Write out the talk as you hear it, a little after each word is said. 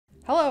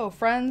Hello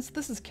friends,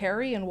 this is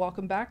Carrie and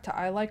welcome back to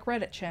I Like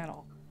Reddit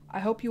channel.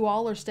 I hope you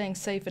all are staying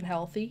safe and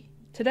healthy.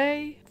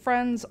 Today,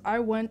 friends, I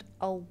went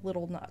a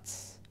little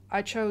nuts.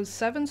 I chose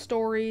 7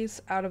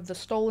 stories out of the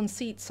Stolen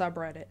Seat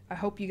subreddit. I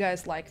hope you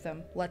guys like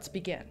them. Let's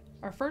begin.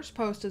 Our first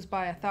post is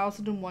by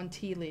 1001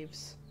 Tea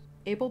Leaves.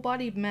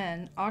 Able-bodied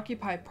men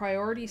occupy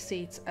priority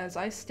seats as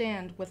I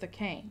stand with a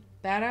cane.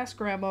 Badass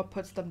grandma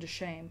puts them to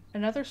shame.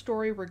 Another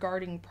story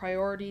regarding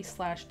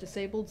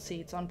priority/disabled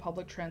seats on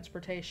public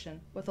transportation,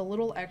 with a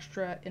little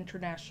extra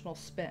international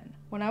spin.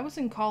 When I was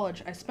in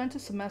college, I spent a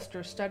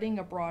semester studying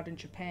abroad in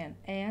Japan,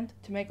 and,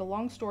 to make a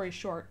long story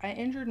short, I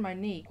injured my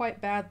knee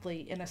quite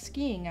badly in a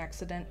skiing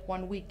accident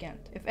one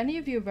weekend. If any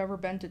of you have ever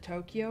been to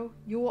Tokyo,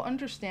 you will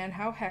understand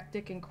how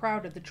hectic and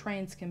crowded the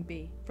trains can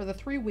be. For the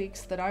 3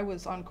 weeks that I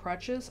was on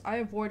crutches, I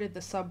avoided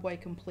the subway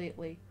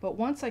completely, but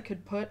once I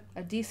could put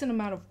a decent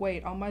amount of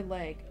weight on my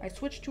leg, I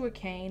switched to a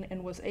cane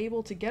and was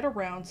able to get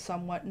around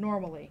somewhat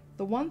normally.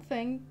 The one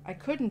thing I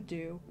couldn't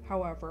do,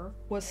 however,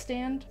 was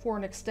stand for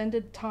an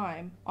extended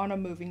time on a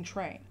moving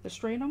train. The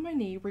strain on my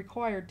knee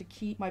required to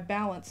keep my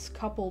balance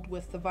coupled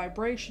with the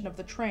vibration of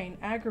the train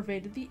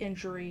aggravated the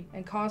injury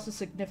and caused a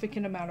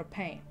significant amount of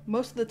pain.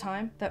 Most of the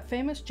time, that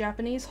famous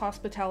Japanese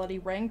hospitality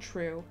rang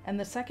true, and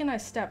the second I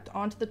stepped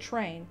onto the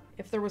train,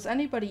 if there was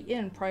anybody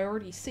in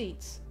priority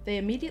seats, they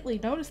immediately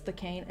noticed the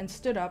cane and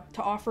stood up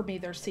to offer me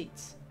their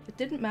seats. It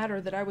didn't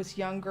matter that I was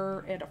younger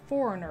and a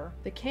foreigner,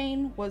 the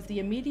cane was the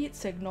immediate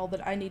signal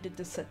that I needed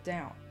to sit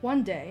down.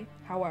 One day,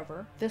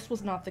 however, this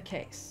was not the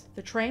case.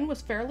 The train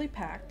was fairly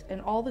packed and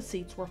all the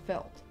seats were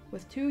filled,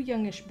 with 2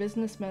 youngish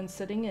businessmen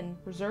sitting in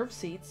reserved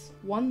seats,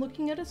 one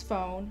looking at his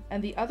phone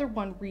and the other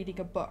one reading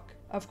a book.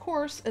 Of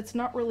course, it's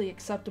not really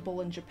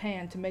acceptable in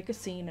Japan to make a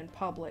scene in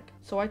public,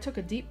 so I took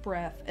a deep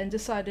breath and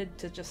decided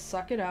to just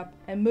suck it up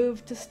and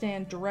moved to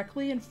stand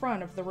directly in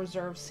front of the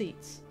reserved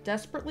seats,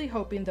 desperately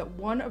hoping that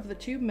one of the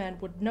 2 men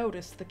would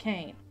notice the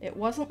cane. It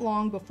wasn't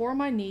long before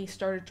my knee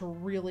started to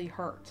really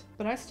hurt,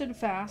 but I stood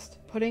fast,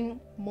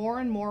 putting more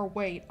and more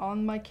weight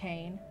on my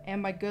cane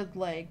and my good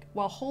leg,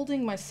 while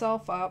holding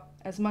myself up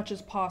as much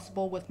as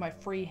possible with my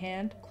free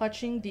hand,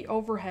 clutching the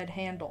overhead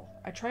handle.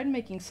 I tried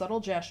making subtle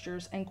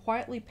gestures and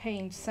quietly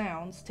pained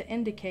sounds to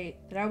indicate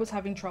that I was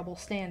having trouble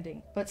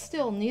standing, but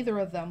still neither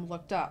of them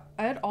looked up.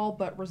 I had all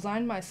but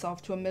resigned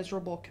myself to a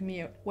miserable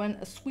commute, when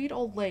a sweet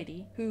old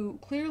lady, who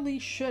clearly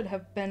should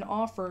have been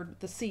offered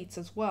the seats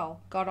as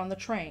well, got on the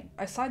train.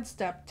 I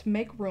sidestepped to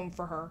make room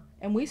for her,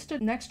 and we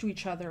stood next to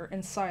each other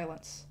in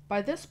silence.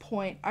 By this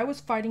point, I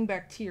was fighting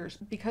back tears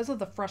because of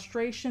the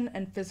frustration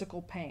and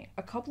physical pain.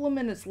 A couple of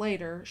minutes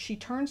later, she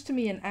turns to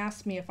me and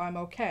asks me if I'm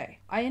okay.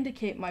 I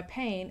indicate my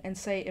pain and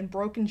say in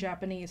broken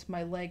Japanese,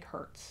 my leg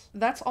hurts.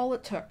 That's all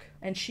it took,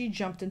 and she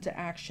jumped into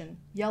action,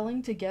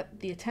 yelling to get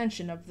the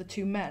attention of the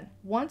 2 men.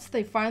 Once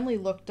they finally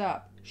looked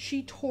up,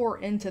 she tore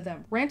into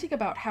them, ranting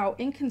about how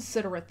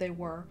inconsiderate they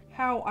were,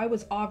 how I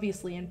was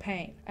obviously in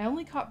pain. I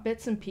only caught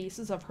bits and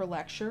pieces of her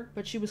lecture,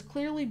 but she was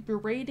clearly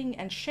berating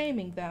and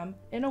shaming them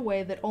in a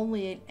way that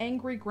only an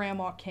angry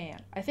grandma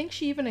can. I think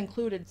she even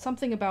included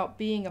something about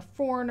being a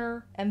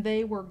foreigner and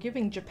they were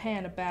giving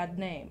Japan a bad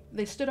name.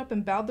 They stood up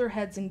and bowed their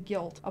heads in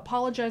guilt,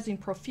 apologizing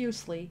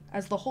profusely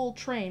as the whole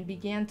train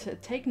began to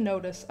take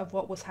notice of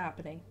what was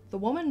happening. The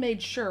woman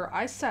made sure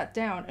I sat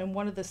down in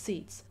one of the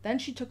seats, then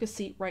she took a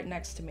seat right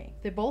next to me.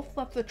 They both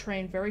left the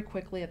train very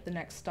quickly at the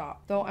next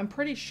stop, though I'm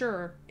pretty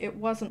sure it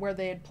wasn't where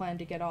they had planned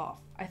to get off.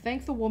 I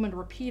thanked the woman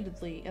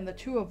repeatedly, and the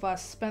 2 of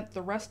us spent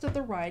the rest of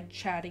the ride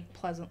chatting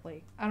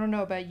pleasantly. I don't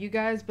know about you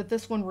guys, but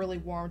this one really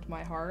warmed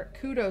my heart.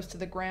 Kudos to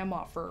the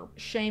grandma for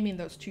shaming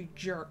those 2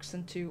 jerks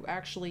into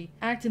actually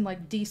acting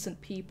like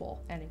decent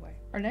people. Anyway,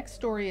 our next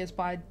story is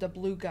by The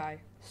Blue Guy.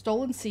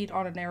 Stolen seat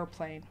on an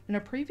airplane. In a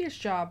previous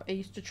job, I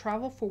used to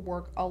travel for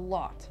work a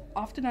lot.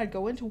 Often I'd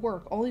go into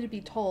work only to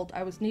be told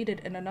I was needed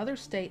in another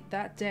state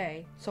that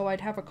day, so I'd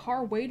have a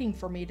car waiting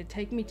for me to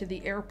take me to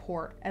the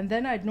airport, and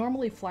then I'd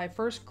normally fly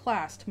first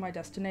class to my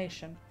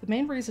destination. The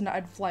main reason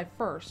I'd fly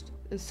first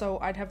is so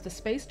I'd have the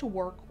space to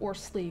work or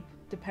sleep,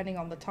 depending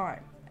on the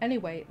time.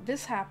 Anyway,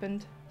 this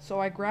happened, so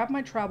I grabbed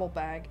my travel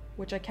bag,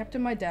 which I kept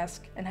in my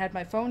desk, and had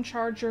my phone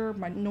charger,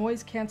 my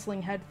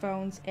noise-canceling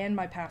headphones, and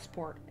my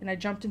passport, and I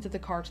jumped into the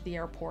car to the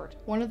airport.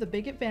 One of the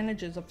big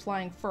advantages of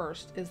flying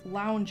first is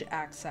lounge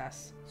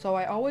access, so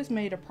I always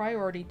made a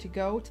priority to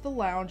go to the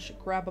lounge,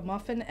 grab a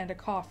muffin and a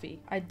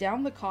coffee. I'd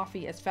down the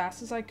coffee as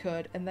fast as I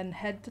could, and then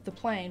head to the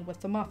plane with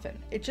the muffin.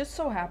 It just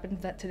so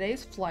happened that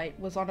today's flight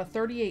was on a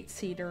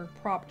 38-seater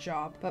prop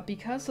job, but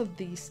because of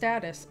the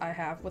status I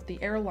have with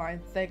the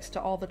airline thanks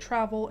to all the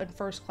travel and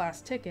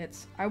first-class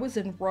tickets, I was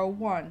in row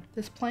 1.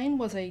 This plane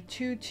was a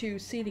 2-2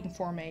 seating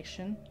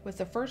formation, with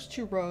the first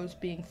 2 rows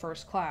being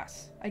first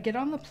class. I get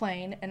on the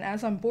plane, and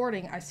as I'm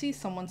boarding, I see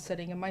someone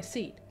sitting in my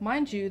seat.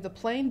 Mind you, the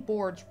plane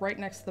boards right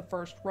next to the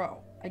first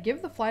row. I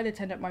give the flight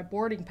attendant my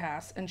boarding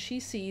pass and she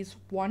sees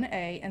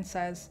 1A and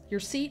says, "Your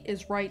seat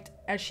is right,"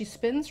 as she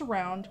spins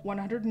around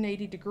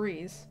 180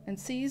 degrees and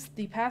sees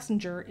the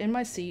passenger in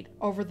my seat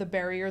over the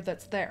barrier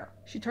that's there.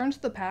 She turns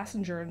to the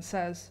passenger and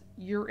says,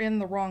 "You're in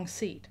the wrong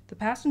seat." The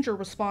passenger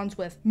responds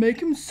with,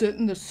 "Make him sit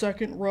in the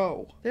second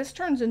row." This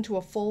turns into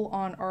a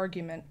full-on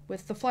argument,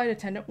 with the flight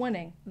attendant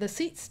winning. The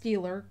seat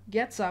stealer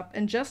gets up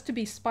and, just to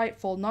be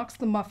spiteful, knocks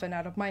the muffin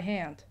out of my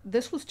hand.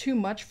 This was too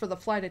much for the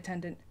flight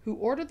attendant, who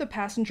ordered the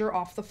passenger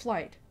off the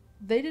flight.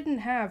 They didn't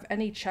have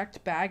any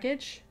checked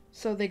baggage,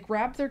 so they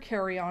grabbed their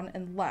carry-on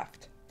and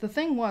left. The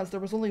thing was, there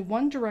was only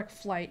one direct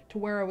flight to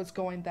where I was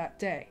going that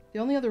day. The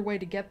only other way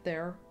to get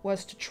there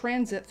was to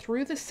transit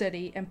through the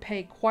city and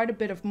pay quite a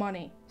bit of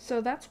money.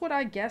 So that's what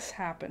I guess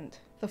happened.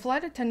 The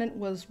flight attendant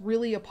was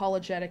really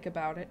apologetic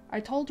about it. I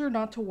told her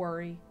not to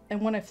worry,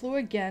 and when I flew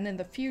again in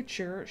the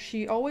future,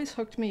 she always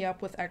hooked me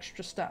up with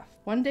extra stuff.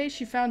 One day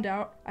she found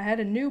out I had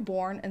a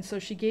newborn, and so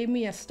she gave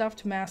me a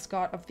stuffed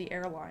mascot of the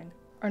airline.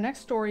 Our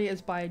next story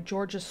is by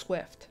Georgia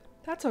Swift.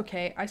 That's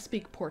okay, I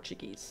speak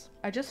Portuguese.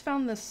 I just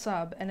found this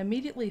sub and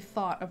immediately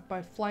thought of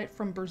my flight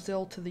from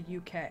Brazil to the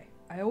UK.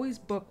 I always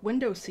book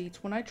window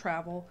seats when I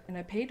travel, and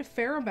I paid a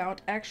fair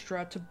amount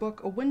extra to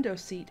book a window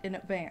seat in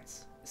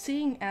advance,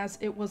 seeing as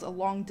it was a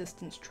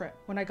long-distance trip.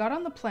 When I got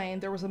on the plane,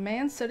 there was a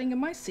man sitting in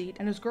my seat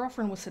and his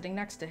girlfriend was sitting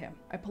next to him.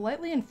 I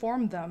politely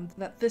informed them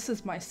that this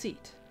is my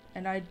seat,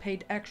 and I'd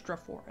paid extra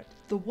for it.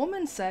 The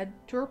woman said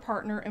to her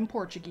partner in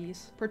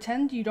Portuguese,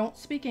 "Pretend you don't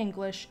speak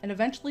English and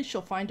eventually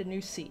she'll find a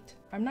new seat.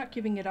 I'm not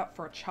giving it up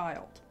for a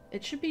child."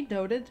 It should be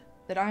noted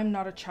that I am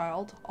not a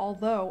child,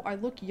 although I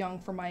look young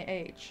for my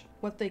age.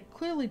 What they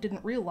clearly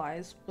didn't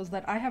realize was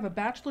that I have a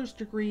bachelor's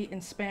degree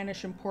in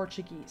Spanish and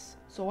Portuguese,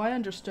 so I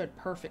understood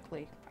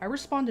perfectly. I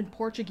responded in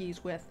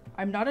Portuguese with,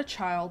 "I'm not a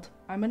child,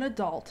 I'm an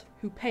adult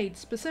who paid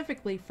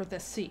specifically for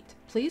this seat.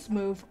 Please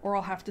move or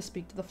I'll have to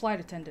speak to the flight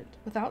attendant."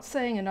 Without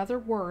saying another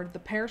word, the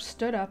pair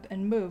stood up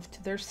and moved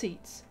to their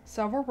seats,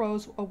 several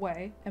rows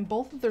away, and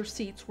both of their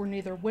seats were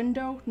neither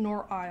window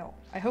nor aisle.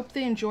 I hope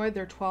they enjoyed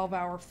their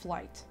 12-hour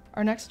flight.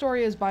 Our next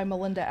story is by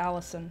Melinda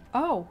Allison.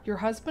 "Oh, your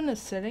husband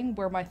is sitting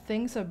where my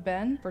things have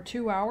been for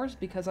 2 hours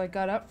because I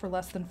got up for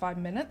less than 5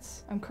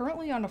 minutes? I'm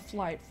currently on a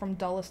flight from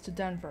Dulles to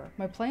Denver.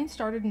 My plane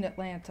started in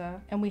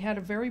Atlanta, and we had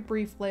a very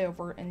brief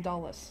layover in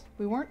Dulles.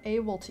 We weren't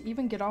able to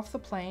even get off the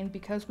plane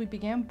because we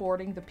began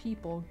boarding the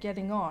people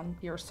getting on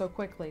here so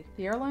quickly.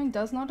 The airline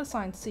does not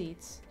assign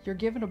seats. You're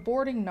given a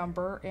boarding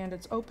number and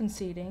it's open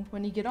seating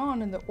when you get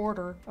on in the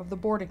order of the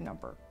boarding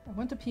number. I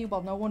went to pee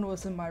while no one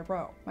was in my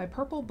row. My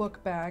purple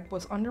book bag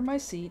was under my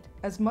seat,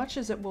 as much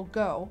as it will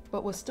go,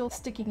 but was still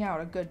sticking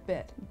out a good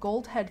bit.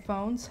 Gold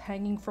headphones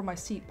hanging from my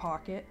seat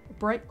pocket, a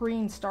bright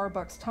green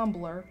Starbucks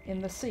tumbler in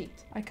the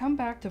seat. I come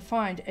back to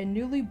find a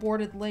newly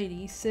boarded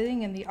lady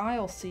sitting in the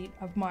aisle seat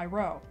of my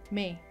row.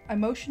 Me. I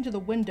motion to the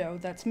window,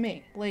 that's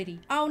me. Lady.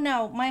 "Oh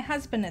no, my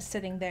husband is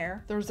sitting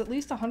there." There's at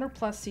least 100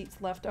 plus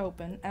seats left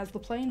open, as the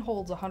plane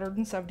holds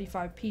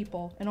 175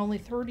 people, and only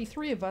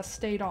 33 of us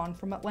stayed on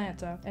from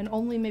Atlanta, and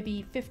only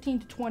maybe 15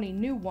 to 20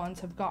 new ones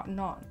have gotten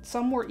on.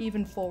 Some were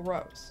even full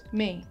rows.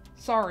 Me.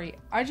 "Sorry,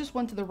 I just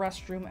went to the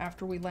restroom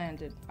after we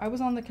landed. I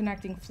was on the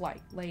connecting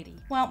flight." Lady.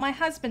 "Well, my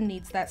husband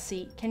needs that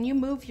seat. Can you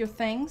move your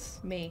things?"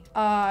 Me.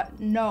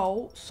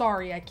 No,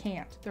 sorry, I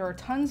can't. There are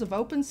tons of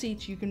open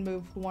seats, you can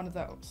move one of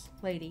those."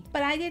 Lady.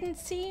 "But I didn't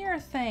see your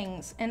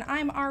things, and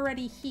I'm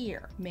already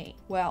here." Me.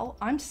 "Well,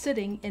 I'm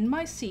sitting in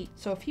my seat,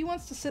 so if he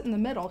wants to sit in the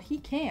middle, he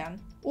can.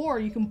 Or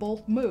you can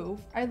both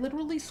move." I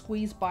literally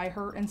squeeze by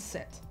her and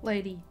sit.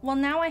 Lady. "Well,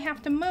 now I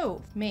have to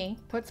move." Me.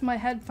 Puts my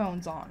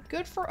headphones on.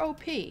 Good for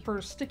OP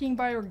for sticking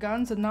by her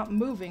guns and not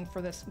moving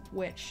for this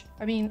witch.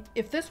 I mean,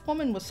 if this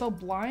woman was so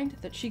blind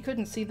that she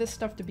couldn't see this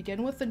stuff to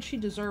begin with, then she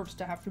deserves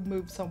to have to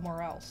move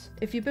somewhere else.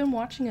 If you've been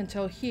watching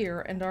until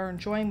here and are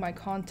enjoying my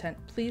content,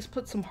 please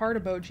put some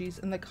heart emojis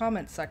in the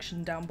comments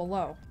section down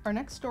below. Our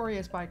next story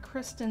is by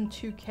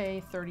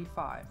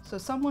Kristen2K35. So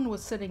someone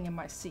was sitting in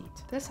my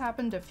seat. This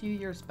happened a few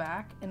years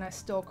back, and I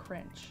still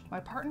cringe. My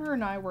partner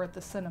and I were at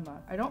the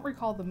cinema. I don't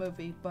recall the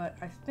movie, but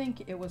I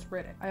think it was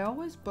Reddit. I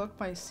always book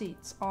my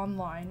seats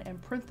online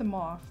and print them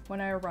off when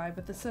I arrive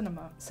at the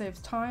cinema. It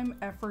saves time,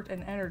 effort,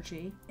 and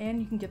energy,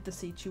 and you can get the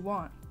seats you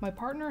want. My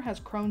partner has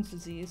Crohn's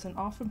disease and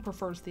often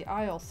prefers the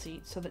aisle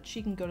seat so that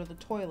she can go to the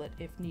toilet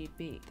if need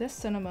be. This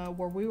cinema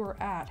where we were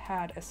at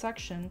had a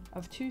section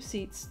of 2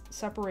 seats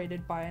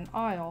separated by an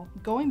aisle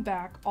going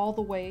back all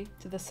the way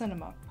to the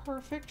cinema.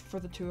 Perfect for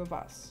the 2 of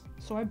us.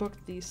 So I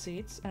booked these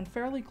seats and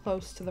fairly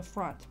close to the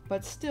front,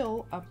 but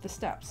still up the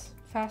steps.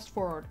 Fast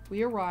forward,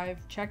 we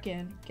arrive, check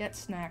in, get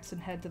snacks, and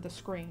head to the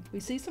screen.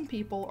 We see some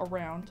people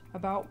around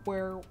about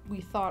where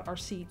we thought our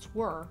seats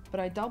were,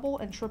 but I double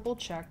and triple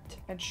checked,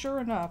 and sure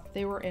enough,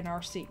 they were in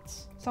our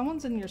seats.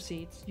 Someone's in your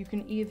seats, you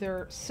can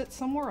either sit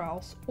somewhere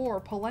else or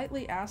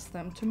politely ask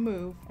them to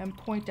move and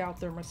point out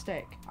their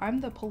mistake.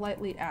 I'm the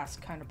politely ask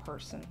kind of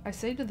person. I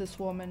say to this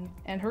woman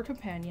and her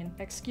companion,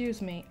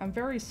 "Excuse me, I'm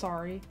very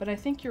sorry, but I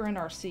think you're in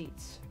our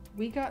seats.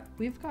 We've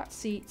got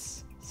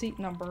seats seat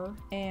number,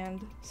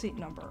 and seat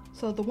number.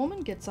 So the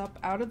woman gets up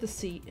out of the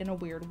seat in a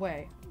weird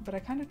way, but I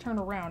kind of turn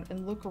around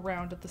and look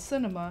around at the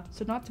cinema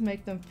so not to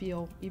make them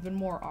feel even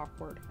more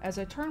awkward. As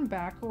I turn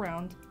back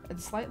around and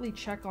slightly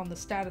check on the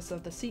status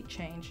of the seat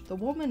change, the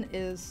woman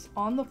is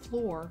on the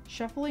floor,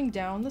 shuffling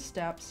down the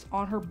steps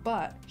on her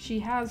butt. She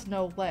has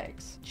no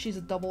legs. She's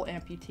a double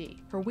amputee.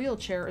 Her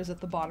wheelchair is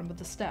at the bottom of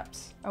the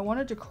steps. I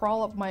wanted to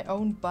crawl up my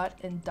own butt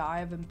and die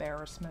of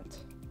embarrassment.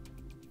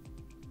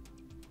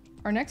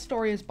 Our next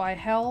story is by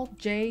Hell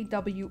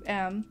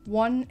JWM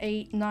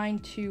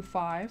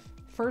 18925,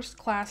 First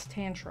Class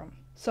Tantrum.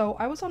 So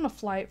I was on a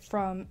flight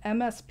from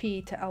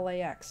MSP to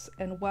LAX,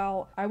 and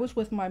while I was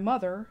with my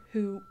mother,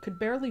 who could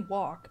barely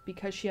walk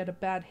because she had a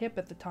bad hip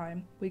at the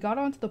time, we got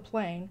onto the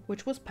plane,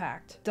 which was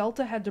packed.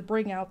 Delta had to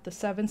bring out the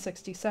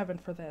 767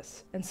 for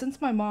this, and since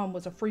my mom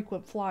was a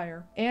frequent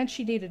flyer, and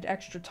she needed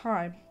extra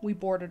time, we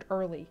boarded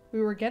early.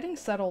 We were getting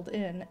settled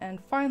in, and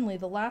finally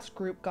the last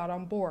group got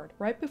on board.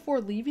 Right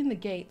before leaving the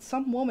gate,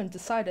 some woman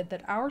decided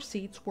that our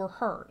seats were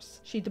hers.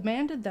 She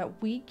demanded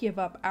that we give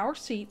up our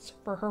seats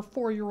for her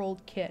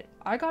 4-year-old kid.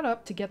 I got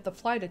up to get the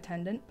flight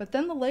attendant, but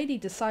then the lady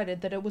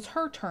decided that it was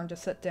her turn to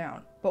sit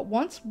down. But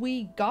once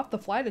we got the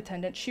flight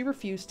attendant, she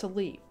refused to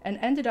leave, and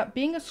ended up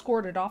being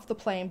escorted off the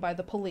plane by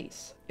the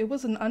police. It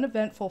was an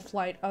uneventful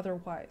flight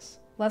otherwise.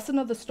 Lesson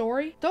of the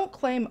story? Don't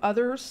claim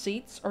others'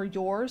 seats are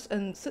yours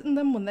and sit in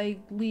them when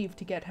they leave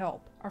to get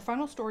help. Our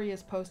final story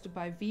is posted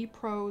by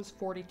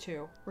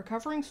vpros42,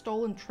 recovering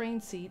stolen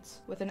train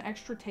seats with an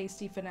extra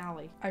tasty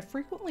finale. I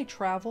frequently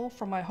travel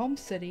from my home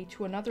city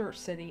to another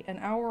city an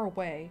hour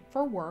away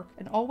for work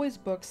and always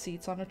book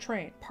seats on a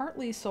train,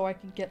 partly so I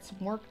can get some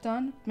work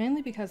done,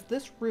 mainly because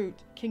this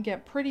route can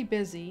get pretty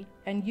busy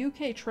and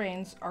UK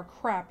trains are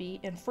crappy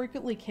and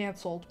frequently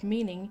cancelled,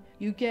 meaning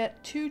you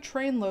get 2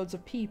 train loads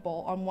of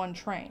people on one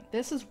train.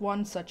 This is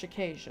one such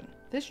occasion.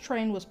 This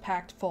train was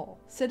packed full.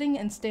 Sitting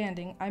and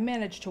standing, I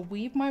managed to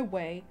weave my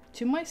way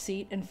to my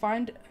seat and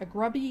find a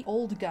grubby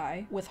old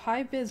guy with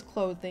high-vis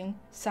clothing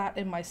sat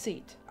in my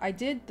seat. I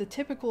did the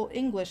typical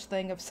English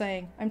thing of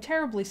saying, "I'm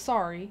terribly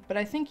sorry, but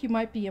I think you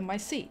might be in my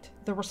seat."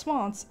 The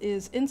response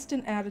is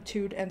instant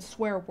attitude and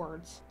swear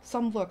words,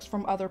 some looks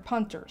from other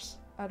punters.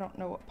 I don't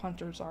know what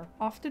punters are.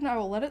 Often I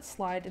will let it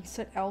slide and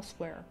sit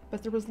elsewhere,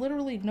 but there was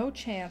literally no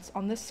chance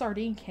on this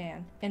sardine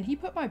can, and he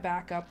put my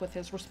back up with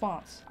his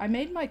response. I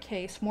made my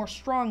case more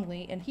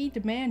strongly and he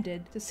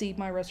demanded to see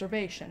my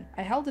reservation.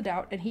 I held it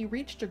out and he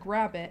reached to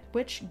grab it,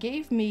 which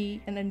gave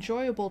me an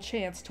enjoyable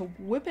chance to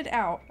whip it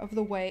out of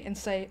the way and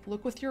say,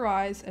 "Look with your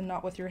eyes and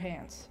not with your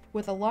hands."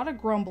 With a lot of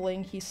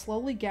grumbling, he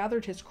slowly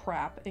gathered his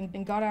crap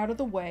and got out of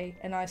the way,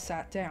 and I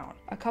sat down.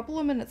 A couple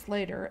of minutes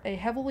later, a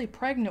heavily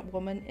pregnant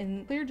woman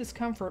in clear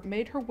discomfort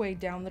made her way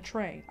down the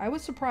train. I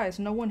was surprised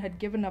no one had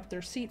given up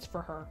their seats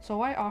for her,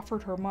 so I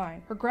offered her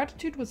mine. Her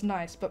gratitude was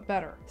nice, but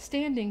better.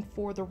 Standing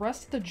for the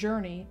rest of the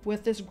journey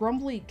with this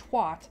grumbly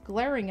twat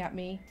glaring at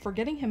me for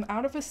getting him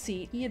out of a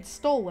seat he had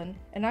stolen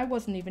and I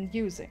wasn't even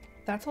using.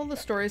 That's all the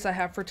stories I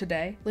have for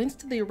today. Links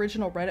to the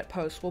original Reddit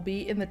post will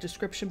be in the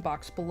description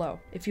box below.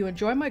 If you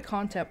enjoy my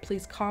content,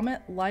 please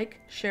comment,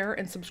 like, share,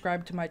 and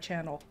subscribe to my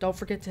channel. Don't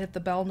forget to hit the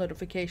bell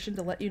notification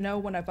to let you know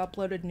when I've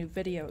uploaded new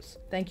videos.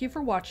 Thank you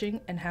for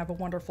watching and have a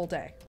wonderful day.